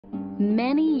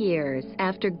Many years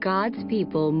after God's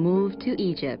people moved to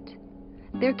Egypt,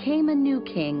 there came a new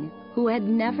king who had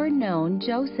never known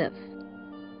Joseph.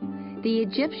 The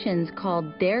Egyptians called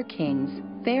their kings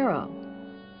Pharaoh.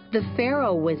 The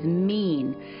Pharaoh was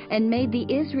mean and made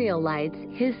the Israelites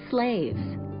his slaves.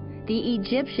 The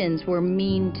Egyptians were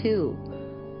mean too.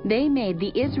 They made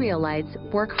the Israelites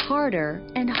work harder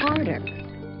and harder.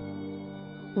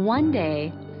 One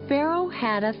day, Pharaoh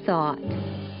had a thought.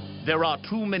 There are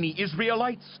too many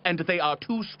Israelites, and they are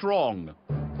too strong.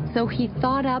 So he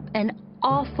thought up an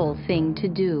awful thing to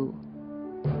do.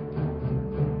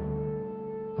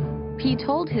 He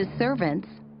told his servants,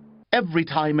 Every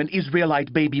time an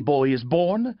Israelite baby boy is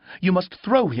born, you must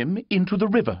throw him into the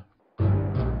river.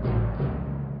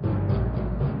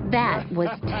 That was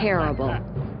terrible.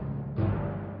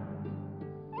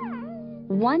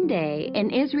 One day,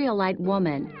 an Israelite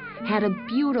woman had a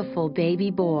beautiful baby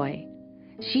boy.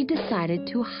 She decided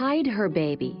to hide her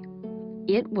baby.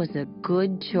 It was a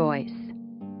good choice.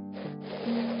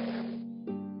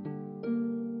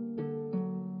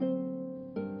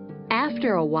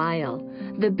 After a while,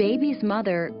 the baby's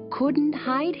mother couldn't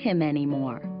hide him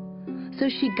anymore. So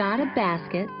she got a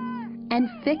basket and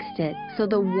fixed it so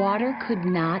the water could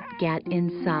not get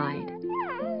inside.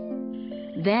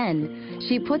 Then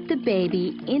she put the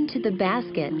baby into the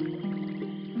basket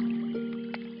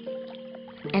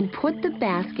and put the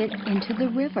basket into the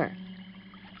river.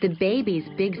 The baby's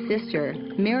big sister,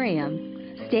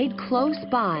 Miriam, stayed close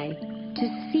by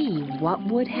to see what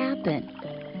would happen.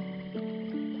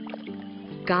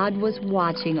 God was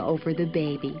watching over the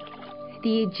baby.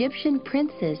 The Egyptian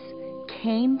princess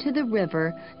came to the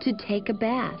river to take a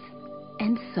bath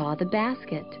and saw the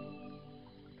basket.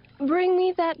 Bring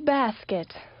me that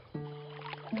basket.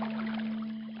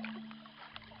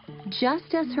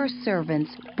 Just as her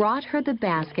servants brought her the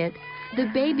basket, the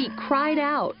baby cried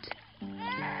out.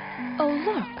 Oh,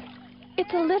 look!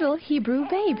 It's a little Hebrew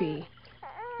baby.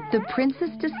 The princess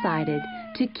decided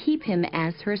to keep him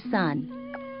as her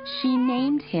son. She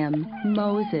named him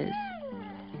Moses.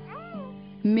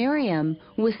 Miriam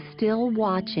was still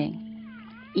watching.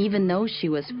 Even though she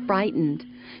was frightened,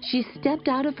 she stepped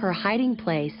out of her hiding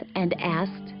place and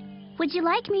asked, Would you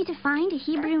like me to find a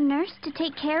Hebrew nurse to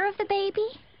take care of the baby?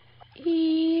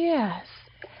 Yes.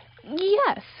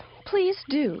 Yes, please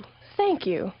do. Thank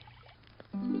you.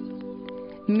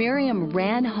 Miriam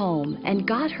ran home and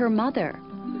got her mother,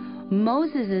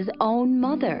 Moses' own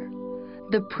mother.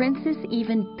 The princess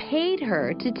even paid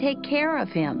her to take care of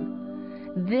him.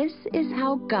 This is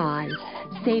how God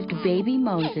saved baby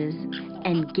Moses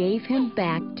and gave him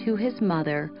back to his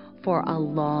mother for a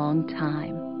long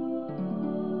time.